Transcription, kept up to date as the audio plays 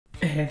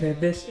Hey there,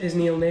 this is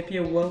Neil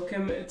Napier.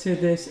 Welcome to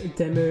this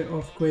demo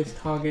of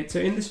QuizTarget. So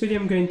in this video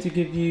I'm going to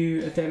give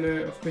you a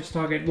demo of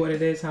QuizTarget, what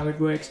it is, how it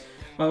works.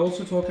 I'll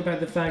also talk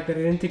about the fact that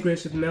it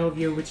integrates with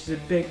Mailvio, which is a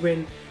big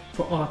win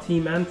for our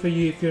team and for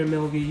you if you're a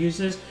Mailvio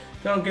user.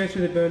 Then I'll go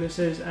through the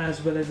bonuses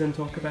as well as then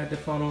talk about the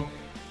funnel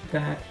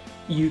that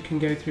you can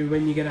go through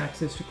when you get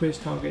access to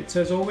QuizTarget.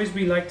 So as always,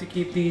 we like to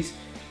keep these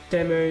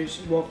demos,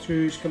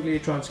 walkthroughs completely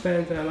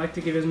transparent, and I like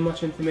to give as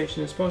much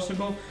information as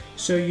possible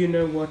so you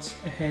know what's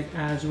ahead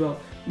as well.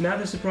 Now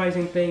the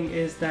surprising thing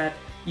is that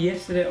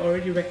yesterday I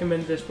already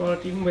recommended this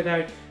product even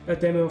without a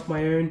demo of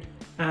my own,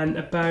 and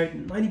about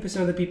 90%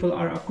 of the people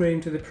are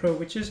upgrading to the Pro,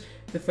 which is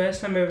the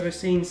first time I've ever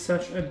seen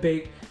such a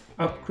big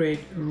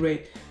upgrade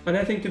rate.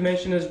 Another thing to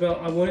mention as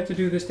well, I wanted to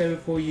do this demo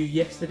for you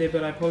yesterday,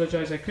 but I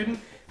apologize I couldn't.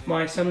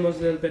 My son was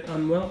a little bit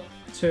unwell,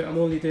 so I'm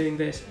only doing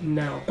this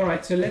now.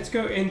 Alright, so let's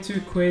go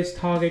into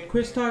QuizTarget.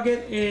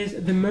 QuizTarget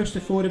is the most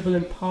affordable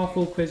and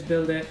powerful quiz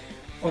builder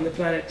on the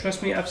planet.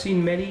 Trust me, I've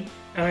seen many,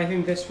 and I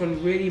think this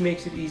one really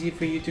makes it easy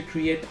for you to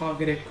create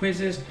targeted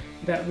quizzes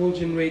that will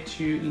generate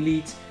you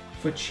leads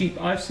for cheap.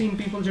 I've seen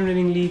people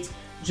generating leads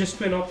just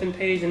to an opt-in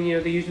page, and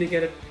they usually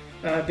get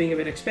it being a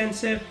bit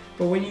expensive,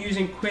 but when you're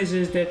using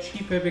quizzes, they're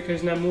cheaper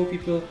because now more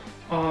people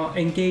are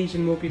engaged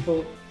and more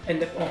people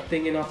end up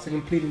opting in after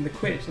completing the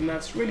quiz, and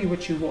that's really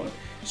what you want.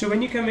 So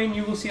when you come in,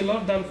 you will see a lot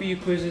of done for you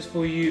quizzes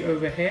for you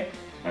over here.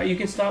 You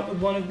can start with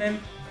one of them,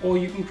 or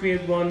you can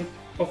create one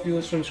of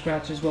yours from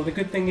scratch as well. The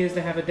good thing is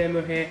they have a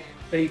demo here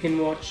that you can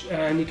watch,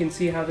 and you can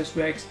see how this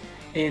works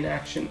in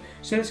action.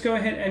 So let's go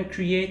ahead and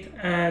create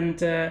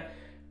and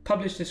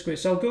publish this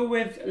quiz. So I'll go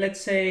with,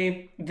 let's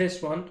say,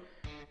 this one,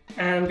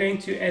 and I'm going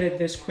to edit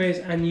this quiz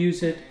and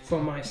use it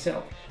for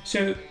myself.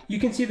 So you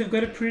can see they've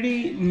got a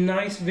pretty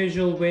nice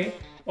visual way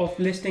of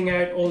listing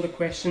out all the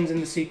questions in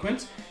the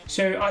sequence.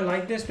 So I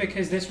like this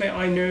because this way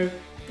I know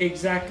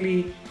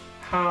exactly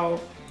how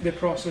the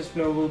process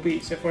flow will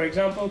be. So for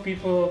example,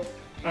 people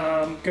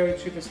go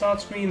to the start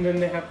screen, then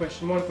they have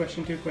question 1,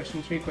 question 2,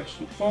 question 3,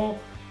 question 4,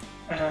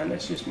 and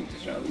let's just move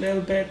this around a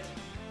little bit.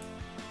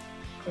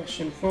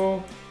 Question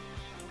 4,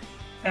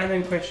 and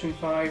then question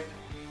 5,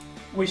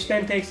 which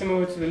then takes them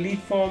over to the lead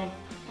form,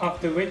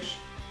 after which,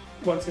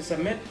 once they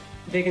submit,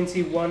 they can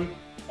see one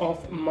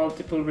of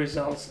multiple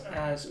results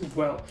as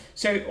well.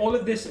 So all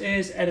of this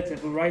is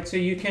editable, right? So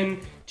you can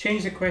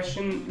change the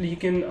question, you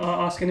can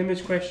ask an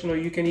image question, or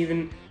you can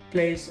even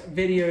place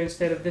video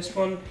instead of this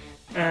one,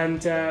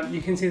 and you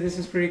can see this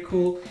is pretty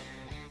cool.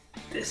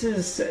 This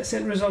is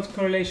set results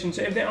correlation,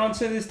 so if they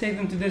answer this, take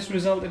them to this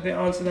result, if they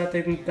answer that,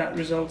 take them to that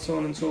result, so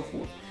on and so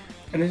forth.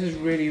 And this is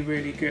really,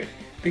 really good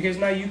because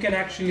now you can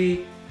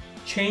actually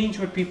change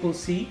what people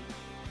see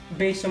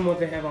based on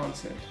what they have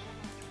answered.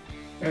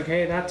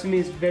 Okay, that to me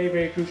is very,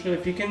 very crucial.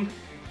 If you can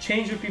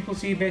change what people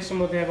see based on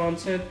what they have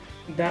answered,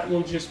 that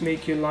will just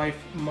make your life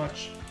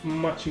much,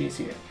 much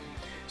easier.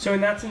 So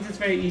in that sense, it's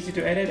very easy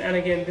to edit. And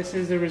again, this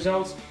is the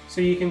results.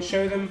 So you can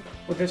show them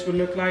what this would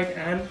look like,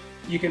 and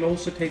you can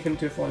also take them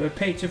to a followed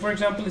page. So for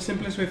example, the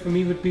simplest way for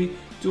me would be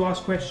to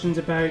ask questions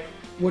about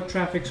what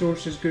traffic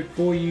source is good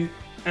for you.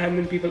 And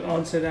when people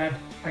answer that,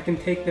 I can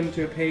take them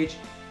to a page,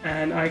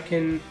 and I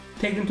can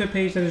take them to a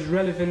page that is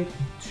relevant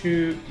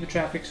to the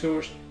traffic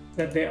source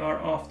that they are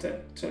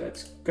after. So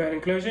let's go ahead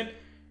and close it.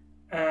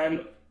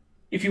 And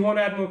if you want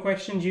to add more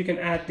questions, you can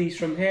add these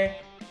from here.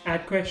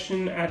 Add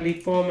question, add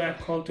lead form, add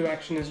call to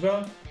action as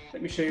well.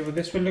 Let me show you what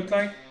this would look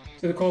like.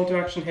 So the call to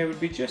action here would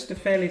be just a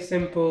fairly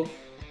simple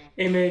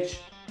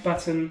image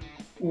button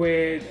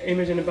with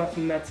image and a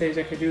button that says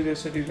I could do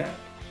this or do that.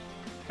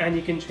 And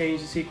you can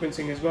change the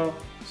sequencing as well.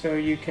 So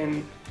you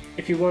can,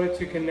 if you wanted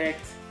to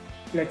connect,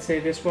 let's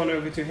say this one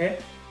over to here,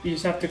 you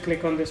just have to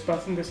click on this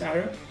button, this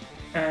arrow,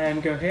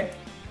 and go here.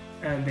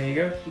 And there you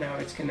go, now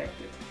it's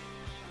connected.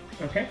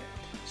 Okay,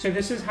 so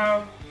this is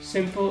how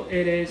simple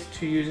it is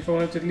to use. If I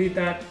wanted to delete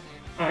that,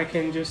 I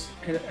can just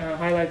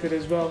highlight it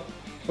as well.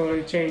 If I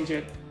wanted to change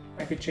it,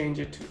 I could change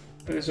it too,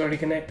 but it's already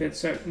connected,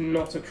 so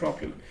not a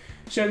problem.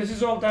 So this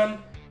is all done.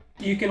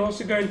 You can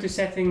also go into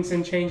settings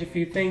and change a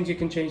few things. You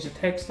can change the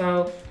text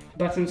style,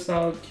 button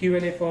style,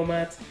 Q&A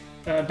format,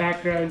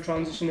 background,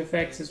 transition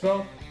effects as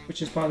well,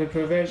 which is part of the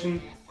Pro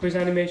version, quiz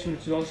animation,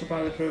 which is also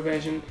part of the Pro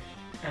version,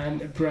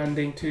 and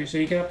branding too. So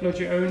you can upload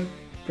your own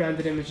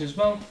branded image as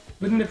well.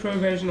 Within the Pro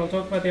version, I'll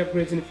talk about the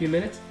upgrades in a few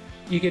minutes,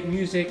 you get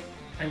music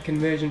and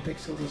conversion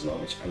pixels as well,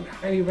 which I would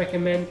highly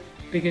recommend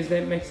because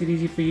that makes it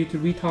easy for you to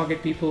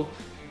retarget people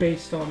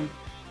based on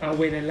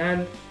where they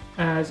land,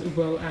 as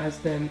well as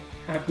then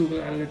have Google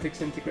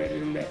Analytics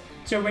integrated in there.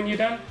 So when you're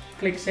done,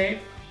 click save.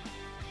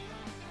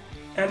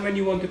 And when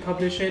you want to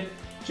publish it,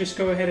 just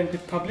go ahead and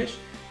click publish,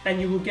 and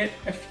you will get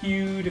a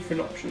few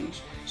different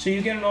options. So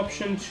you get an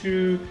option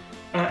to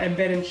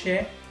embed and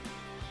share,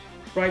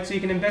 right? So you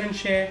can embed and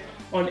share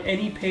on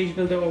any page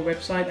builder or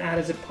website, add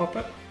as a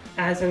pop-up,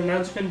 as an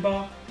announcement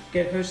bar,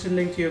 get hosted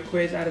link to your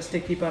quiz, add a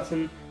sticky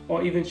button,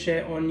 or even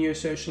share on your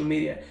social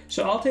media.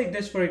 So I'll take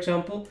this for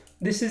example.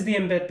 This is the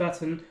embed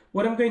button.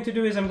 What I'm going to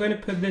do is I'm going to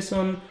put this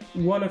on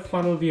one of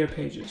Funnelvio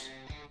pages.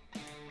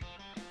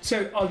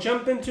 So I'll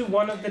jump into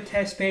one of the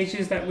test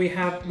pages that we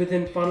have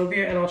within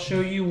Funnelvio, and I'll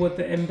show you what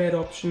the embed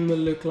option will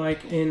look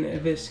like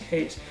in this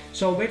case.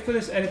 So I'll wait for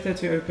this editor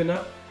to open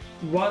up.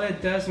 While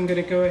it does, I'm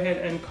going to go ahead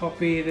and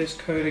copy this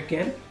code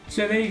again.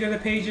 So there you go, the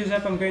page is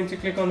up. I'm going to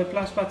click on the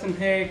plus button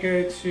here,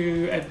 go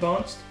to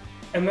advanced.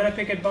 And when I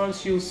pick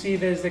advanced, you'll see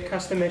there's the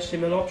custom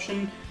HTML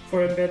option.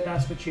 For embed,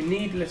 that's what you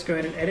need. Let's go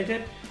ahead and edit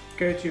it.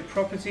 Go to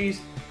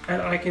properties,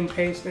 and I can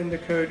paste in the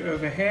code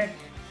over here.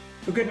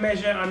 For good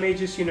measure, I may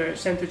just,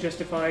 center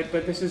justified,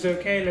 but this is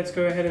okay. Let's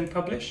go ahead and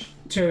publish.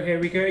 So here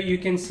we go. You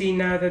can see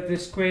now that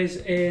this quiz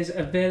is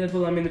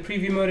available. I'm in the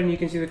preview mode, and you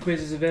can see the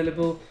quiz is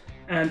available,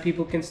 and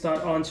people can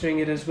start answering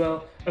it as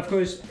well. Of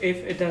course, if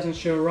it doesn't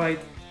show right,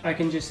 I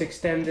can just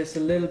extend this a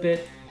little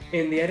bit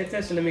in the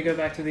editor. So let me go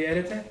back to the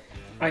editor.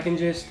 I can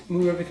just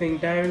move everything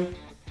down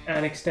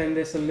and extend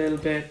this a little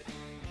bit.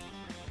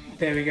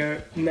 There we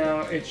go.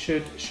 Now it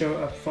should show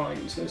up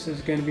fine. So this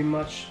is going to be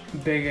much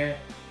bigger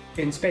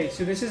in space.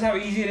 So this is how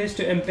easy it is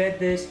to embed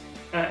this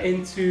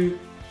into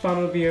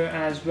Funnelvio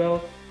as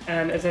well.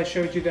 And as I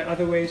showed you, there are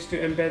other ways to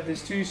embed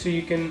this too. So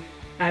you can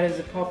add as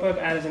a pop-up,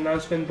 add as an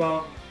announcement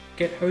bar,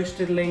 get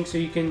hosted links, so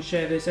you can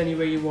share this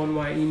anywhere you want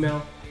via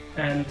email.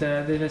 And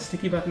there's a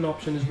sticky button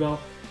option as well,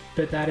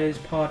 but that is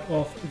part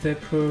of the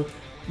pro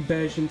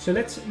version. So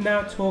let's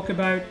now talk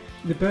about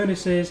the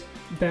bonuses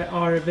that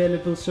are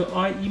available. So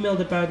I emailed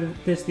about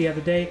this the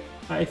other day.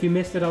 If you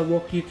missed it, I'll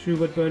walk you through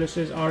what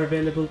bonuses are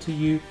available to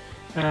you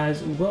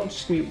as well.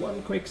 Just give me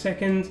one quick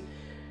second.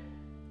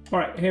 All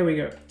right, here we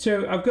go.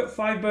 So I've got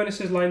 5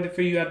 bonuses lined up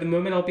for you at the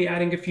moment. I'll be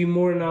adding a few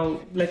more, and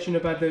I'll let you know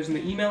about those in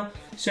the email.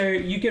 So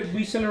you get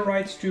reseller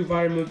rights to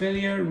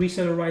Mailvio,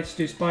 reseller rights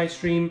to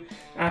SpyStream,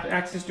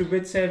 access to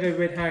VidServer,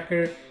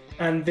 VidHacker,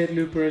 and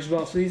VidLooper as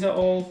well. So these are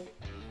all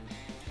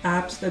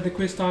apps that the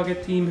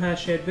QuizTarget team has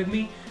shared with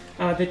me.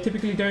 They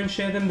typically don't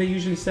share them. They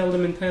usually sell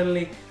them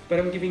internally, but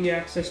I'm giving you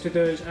access to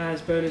those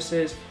as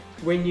bonuses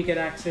when you get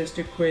access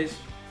to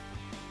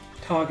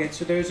QuizTarget.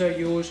 So those are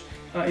yours,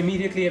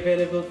 immediately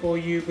available for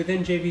you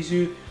within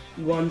JVZoo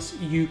once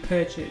you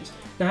purchase.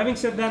 Now, having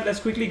said that, let's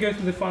quickly go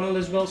through the funnel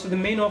as well. So the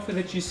main offer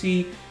that you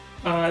see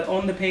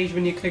on the page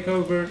when you click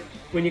over,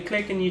 when you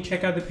click and you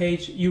check out the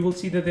page, you will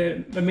see that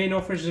the main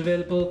offer is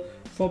available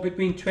for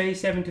between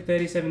 $27 to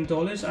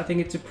 $37. I think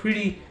it's a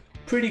pretty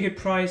good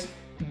price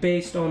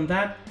based on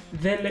that.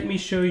 Then let me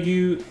show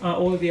you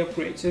all of the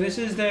upgrades. So this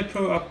is the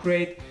pro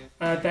upgrade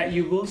that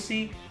you will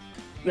see.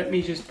 Let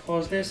me just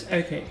pause this.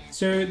 Okay,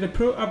 so the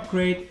pro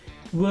upgrade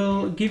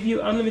will give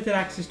you unlimited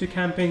access to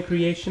campaign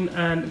creation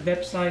and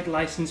website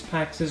license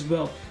packs as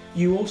well.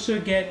 You also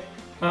get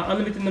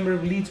unlimited number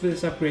of leads with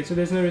this upgrade, so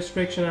there's no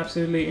restriction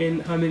absolutely in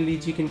how many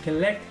leads you can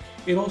collect.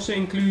 It also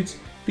includes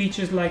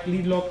features like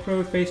Lead Lock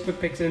Pro, Facebook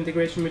Pixel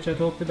integration, which I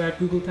talked about,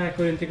 Google Tag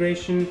Code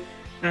integration,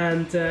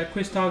 and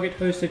QuizTarget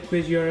hosted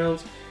quiz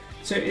URLs.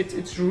 So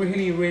it's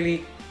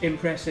really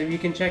impressive. You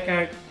can check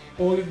out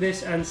all of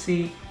this and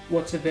see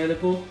what's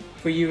available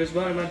for you as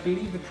well. And I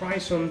believe the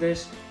price on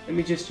this, let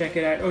me just check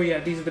it out. Oh yeah,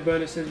 these are the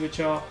bonuses, which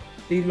are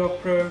Lead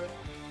Lock Pro.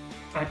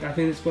 I think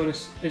this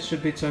bonus, it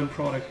should be its own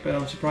product, but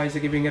I'm surprised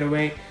they're giving it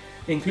away,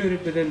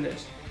 included within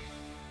this.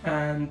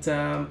 And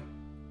let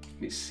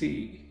me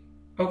see.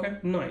 Okay,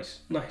 nice.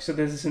 So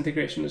there's this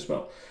integration as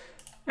well.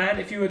 And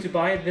if you were to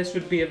buy it, this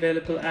would be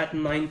available at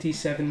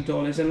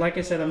 $97. And like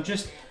I said, I'm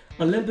just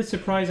a little bit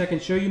surprised. I can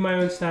show you my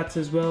own stats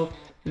as well,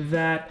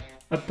 that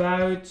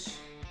about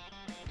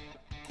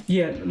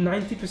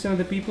 90% of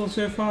the people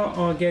so far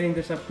are getting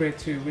this upgrade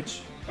too,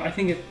 which I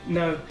think it's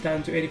now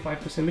down to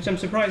 85%, which I'm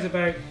surprised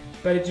about,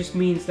 but it just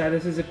means that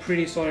this is a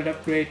pretty solid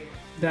upgrade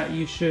that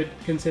you should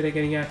consider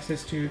getting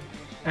access to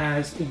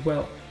as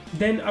well.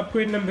 Then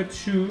upgrade number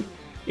 2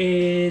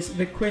 is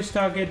the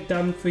QuizTarget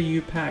Done For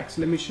You pack.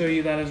 So let me show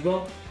you that as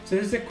well. So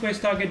this is the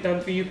QuizTarget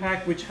Done For You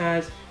pack, which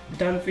has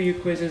Done For You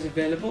quizzes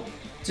available.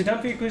 So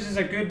Done For You quizzes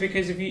are good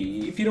because if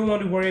you don't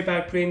want to worry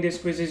about creating these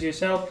quizzes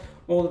yourself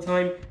all the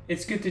time,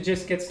 it's good to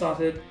just get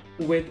started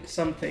with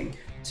something.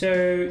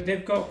 So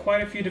they've got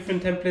quite a few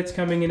different templates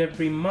coming in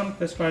every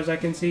month. As far as I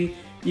can see,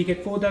 you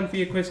get 4 Done For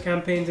You quiz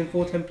campaigns and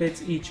 4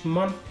 templates each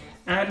month.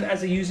 And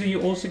as a user,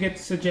 you also get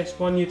to suggest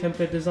 1 new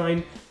template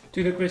design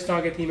to the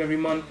QuizTarget team every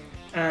month,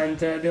 and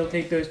they'll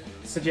take those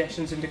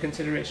suggestions into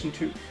consideration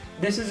too.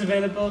 This is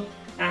available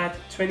at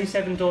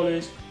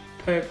 $27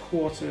 per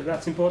quarter.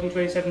 That's important,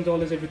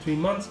 $27 every 3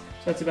 months, so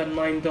that's about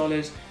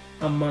 $9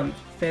 a month.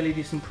 Fairly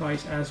decent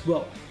price as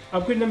well.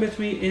 Upgrade number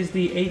 3 is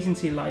the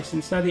agency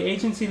license. Now the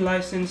agency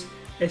license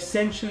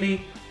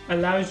essentially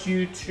allows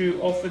you to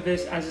offer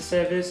this as a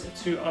service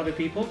to other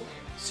people.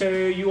 So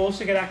you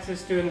also get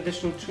access to an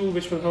additional tool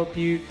which will help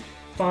you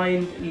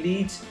find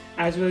leads,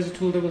 as well as a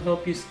tool that will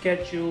help you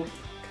schedule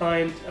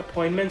client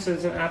appointments. So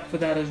there's an app for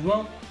that as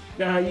well.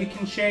 You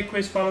can share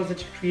quiz funnels that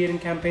you create in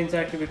campaigns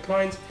directly with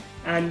clients,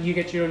 and you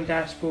get your own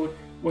dashboard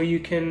where you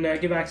can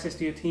give access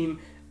to your team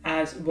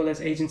as well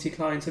as agency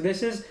clients. So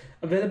this is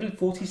available at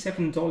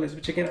 $47,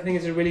 which again I think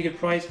is a really good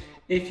price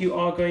if you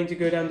are going to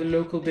go down the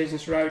local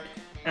business route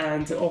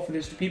and to offer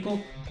this to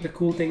people. The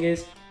cool thing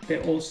is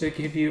they also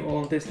give you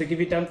all this. They give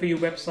you done for your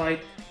website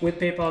with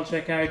PayPal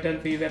checkout, done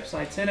for your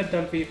website setup,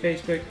 done for your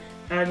Facebook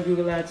and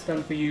Google Ads,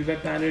 done for you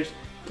web banners,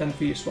 done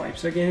for your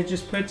swipes. So again, it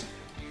just puts,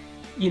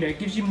 it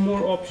gives you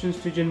more options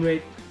to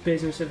generate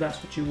business if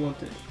that's what you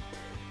wanted.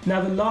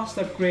 Now the last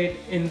upgrade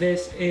in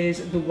this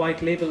is the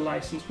white label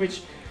license,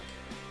 which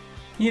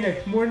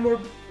more and more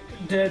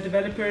the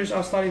developers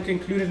are starting to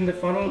include it in the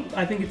funnel.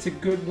 I think it's a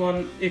good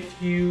one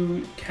if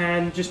you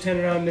can just turn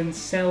around and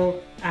sell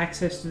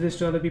access to this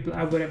to other people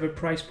at whatever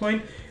price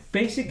point.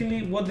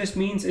 Basically what this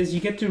means is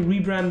you get to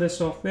rebrand the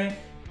software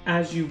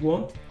as you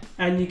want,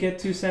 and you get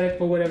to sell it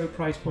for whatever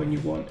price point you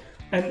want.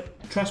 And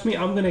trust me,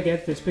 I'm gonna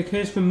get this,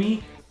 because for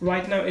me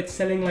right now it's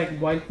selling like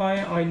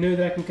wildfire. I know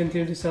that I can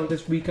continue to sell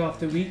this week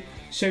after week.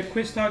 So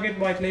QuizTarget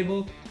white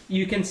label,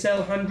 you can sell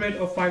 100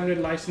 or 500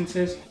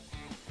 licenses.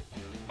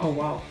 Oh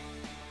wow.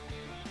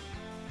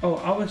 Oh,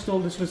 I was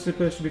told this was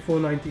supposed to be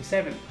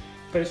 497,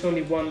 but it's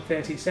only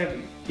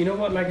 137. You know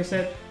what, like I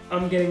said,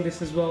 I'm getting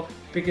this as well,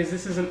 because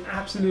this is an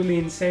absolutely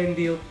insane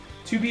deal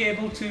to be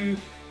able to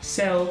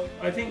sell.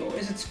 I think,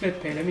 is it split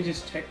pay? Let me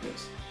just check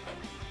this,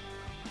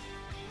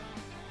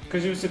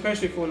 because it was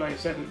supposed to be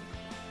 497.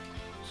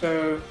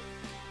 So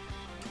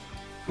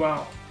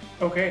wow,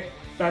 okay,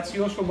 that's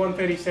yours for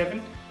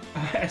 137.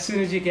 As soon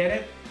as you get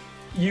it,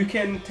 you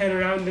can turn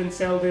around and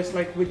sell this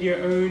like with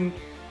your own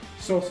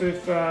sort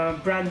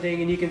of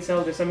branding, and you can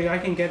sell this. I mean, I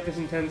can get this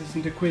and turn this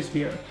into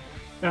QuizVio,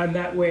 and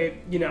that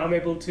way, I'm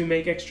able to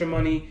make extra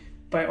money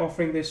by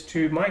offering this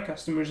to my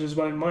customers as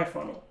well in my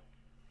funnel.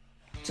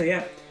 So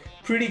yeah,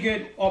 pretty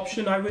good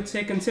option, I would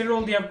say. Consider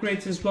all the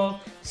upgrades as well.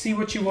 See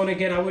what you want to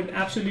get. I would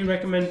absolutely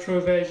recommend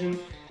Pro version,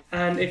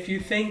 and if you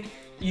think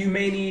you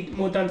may need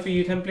more done for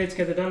you templates,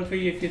 get the done for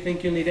you. If you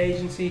think you'll need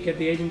agency, get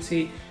the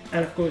agency,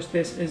 and of course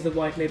this is the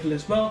white label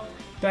as well.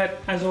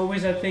 But as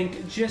always, I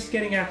think just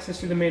getting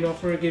access to the main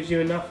offer gives you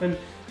enough. And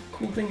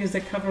cool thing is they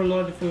cover a lot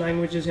of different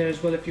languages here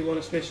as well if you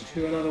want to switch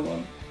to another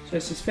one. So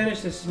this is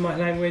Finnish, this is my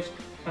language,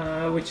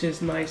 which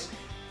is nice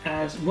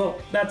as well.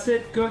 That's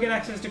it. Go get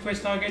access to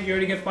QuizTarget. You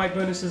already get 5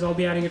 bonuses. I'll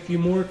be adding a few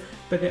more,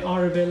 but they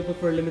are available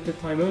for a limited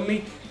time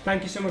only.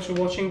 Thank you so much for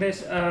watching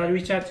this.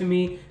 Reach out to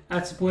me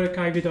at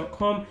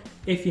support@kyvio.com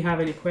if you have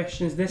any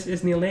questions. This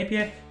is Neil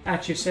Napier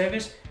at your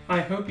service.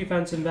 I hope you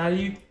found some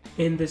value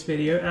in this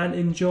video, and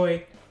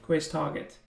enjoy QuizTarget.